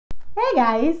Hey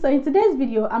guys, so in today's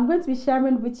video I'm going to be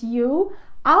sharing with you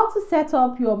how to set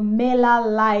up your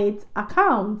Mailerlite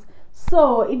account.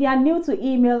 So if you are new to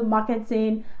email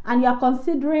marketing and you are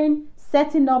considering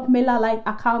setting up Mailerlite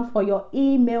account for your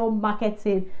email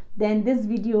marketing, then this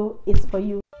video is for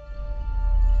you.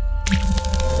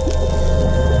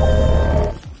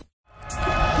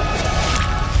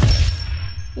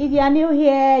 If you are new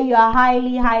here, you are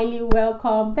highly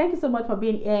welcome. Thank you so much for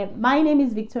being here. My name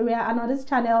is Victoria, and on this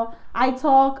channel I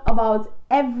talk about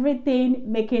everything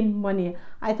making money.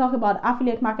 I talk about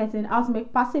affiliate marketing, how to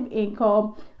make passive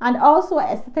income, and also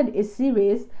I started a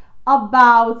series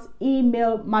about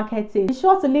email marketing. Be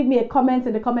sure to leave me a comment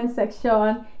in the comment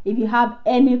section if you have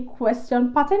any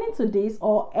question pertaining to this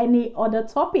or any other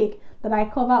topic that I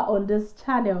cover on this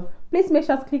channel. Please make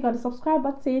sure to click on the subscribe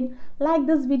button, like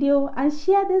this video, and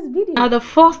share this video. Now the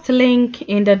first link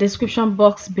in the description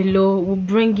box below will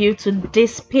bring you to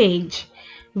this page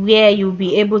where you'll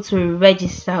be able to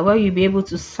register, where you'll be able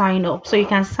to sign up. So you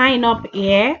can sign up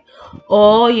here,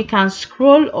 or you can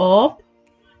scroll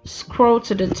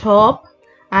to the top,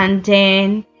 and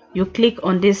then you click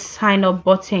on this sign up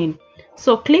button.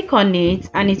 So click on it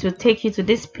and it will take you to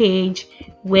this page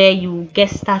where you get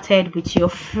started with your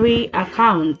free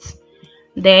account.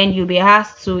 Then you'll be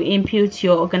asked to input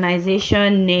your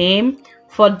organization name.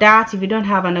 For that, if you don't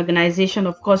have an organization,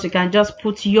 of course you can just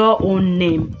put your own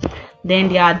name. Then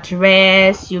the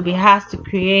address, you'll be asked to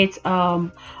create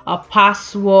a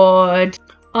password.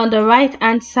 On the right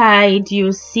hand side,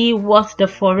 you see what the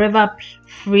forever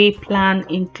free plan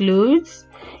includes.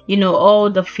 You know, all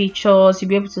the features. You'll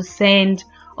be able to send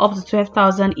up to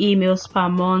 12,000 emails per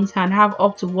month and have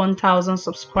up to 1,000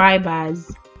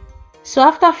 subscribers. So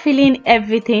after filling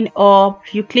everything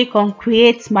up, you click on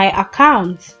create my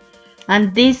account,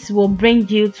 and this will bring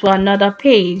you to another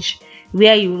page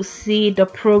where you will see the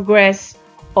progress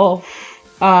of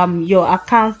your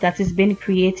account that is being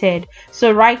created.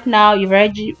 So right now you've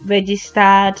already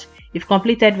registered, you've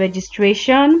completed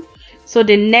registration. So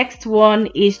the next one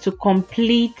is to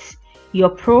complete your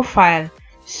profile.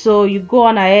 So you go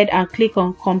on ahead and click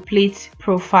on complete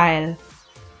profile.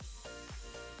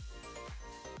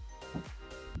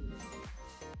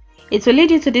 It will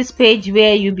lead you to this page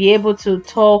where you'll be able to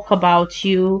talk about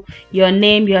your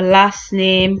name, your last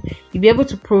name. You'll be able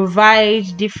to provide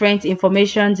different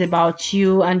informations about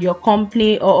you and your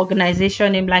company or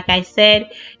organization name. Like I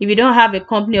said, if you don't have a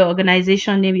company or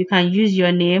organization name, you can use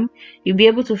your name. You'll be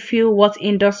able to fill what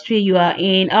industry you are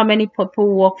in, how many people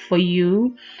work for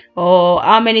you, or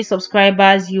how many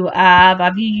subscribers you have.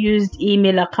 Have you used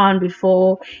email account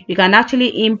before? You can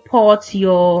actually import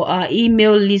your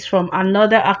email list from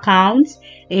another account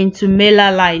into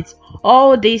Mailerlite.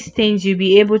 All these things you'll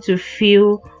be able to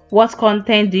fill. What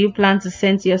content do you plan to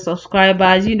send to your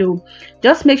subscribers? You know,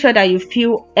 just make sure that you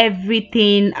fill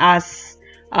everything as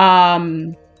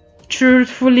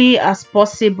truthfully as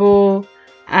possible.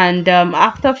 And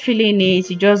after filling it,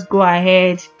 you just go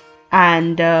ahead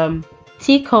and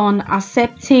tick on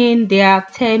accepting their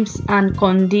terms and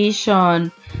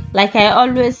condition. Like I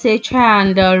always say, try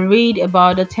and read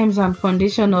about the terms and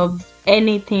condition of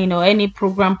anything or any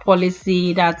program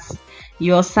policy that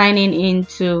you're signing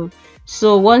into.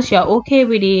 So once you're okay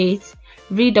with it,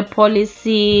 read the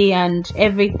policy and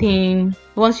everything.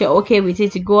 Once you're okay with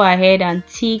it, you go ahead and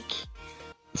tick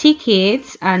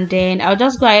it, and then I'll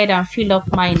just go ahead and fill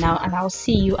up mine now, and I'll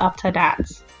see you after that.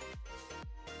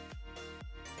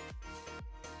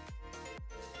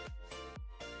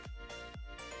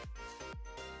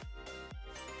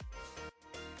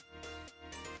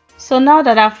 So now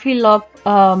that I fill up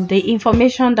the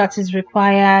information that is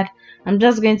required, I'm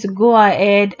just going to go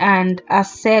ahead and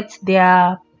accept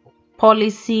their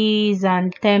policies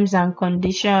and terms and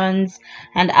conditions.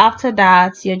 And after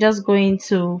that, you're just going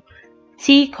to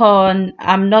tick on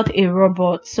I'm not a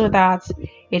robot, so that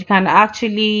it can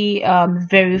actually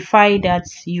verify that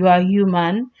you are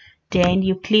human. Then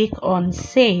you click on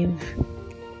save.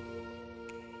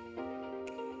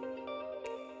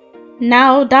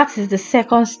 Now that is the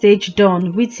second stage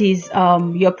done, which is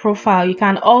your profile. You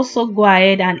can also go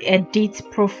ahead and edit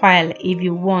profile if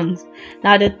you want.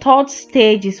 Now the third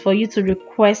stage is for you to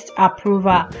request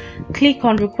approval. Click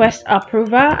on request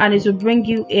approval, and it will bring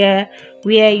you here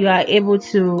where you are able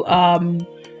to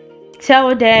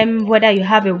tell them whether you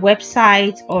have a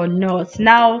website or not.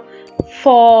 Now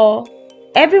for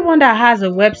everyone that has a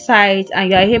website and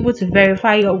you are able to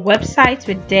verify your website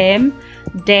with them,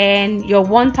 then your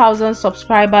 1,000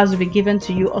 subscribers will be given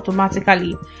to you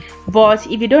automatically. But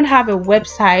if you don't have a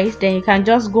website, then you can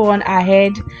just go on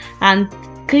ahead and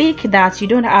click that you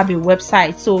don't have a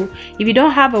website. So if you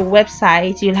don't have a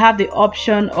website, you'll have the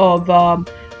option of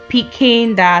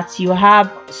picking that you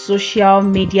have social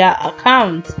media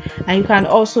accounts, and you can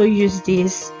also use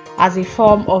this as a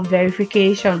form of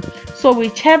verification. So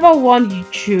whichever one you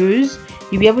choose,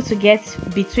 you'll be able to get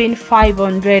between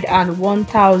 500 and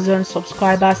 1000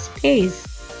 subscriber space.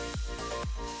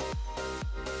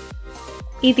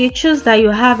 If you choose that you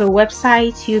have a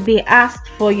website, you'll be asked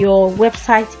for your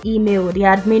website email, the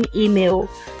admin email,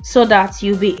 so that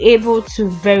you'll be able to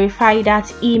verify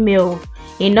that email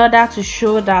in order to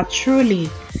show that truly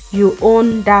you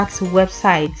own that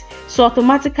website. So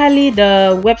automatically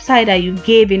the website that you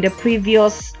gave in the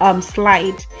previous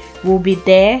slide will be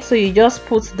there. So you just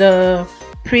put the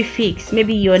prefix,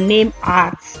 maybe your name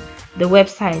at the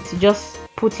website, you just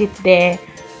put it there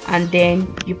and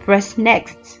then you press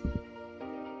next.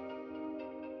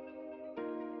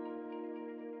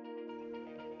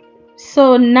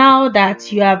 So now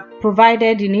that you have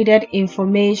provided the needed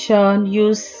information,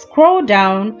 you scroll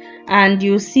down and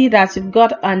you see that you've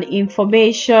got an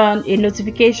information, a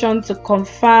notification to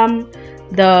confirm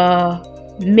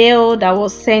the mail that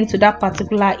was sent to that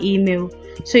particular email.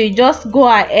 So you just go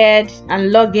ahead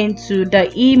and log into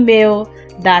the email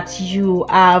that you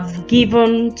have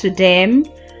given to them.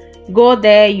 Go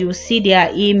there, you see their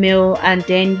email, and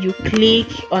then you click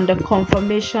on the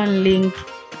confirmation link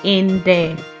in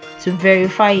there to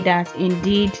verify that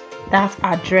indeed that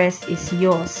address is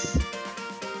yours.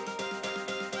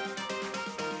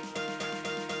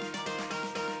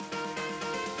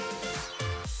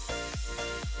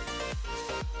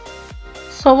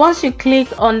 So once you click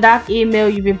on that email,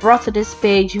 you'll be brought to this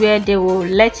page where they will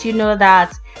let you know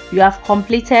that you have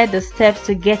completed the steps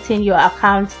to getting your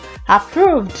account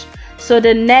approved. So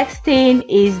the next thing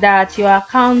is that your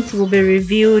account will be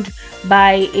reviewed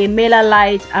by a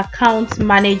Mailerlite account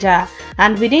manager,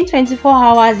 and within 24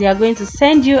 hours they are going to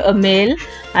send you a mail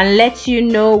and let you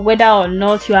know whether or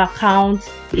not your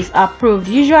account is approved.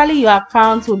 Usually your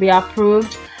account will be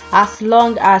approved as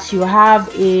long as you have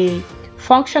a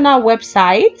functional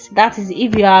website, that is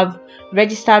if you have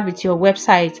registered with your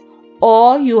website,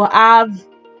 or you have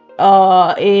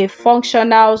a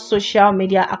functional social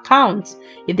media account.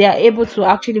 If they are able to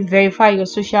actually verify your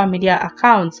social media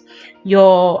account,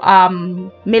 your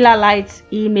Mailerlite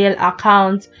email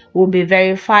account will be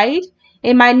verified.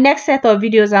 In my next set of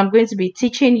videos, I'm going to be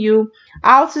teaching you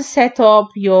how to set up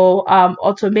your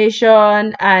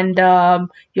automation and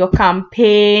your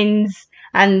campaigns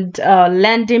and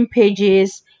landing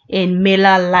pages in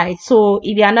Mailerlite. So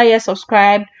if you are not yet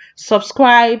subscribed,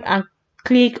 subscribe and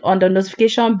click on the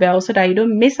notification bell so that you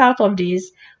don't miss out of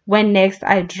this when next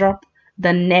I drop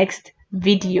the next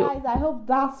video. Guys, I hope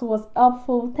that was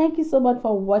helpful. Thank you so much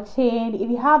for watching. If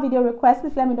you have video requests,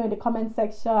 please let me know in the comment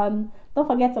section. Don't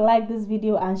forget to like this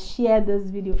video and share this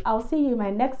video. I'll see you in my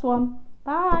next one.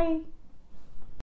 Bye.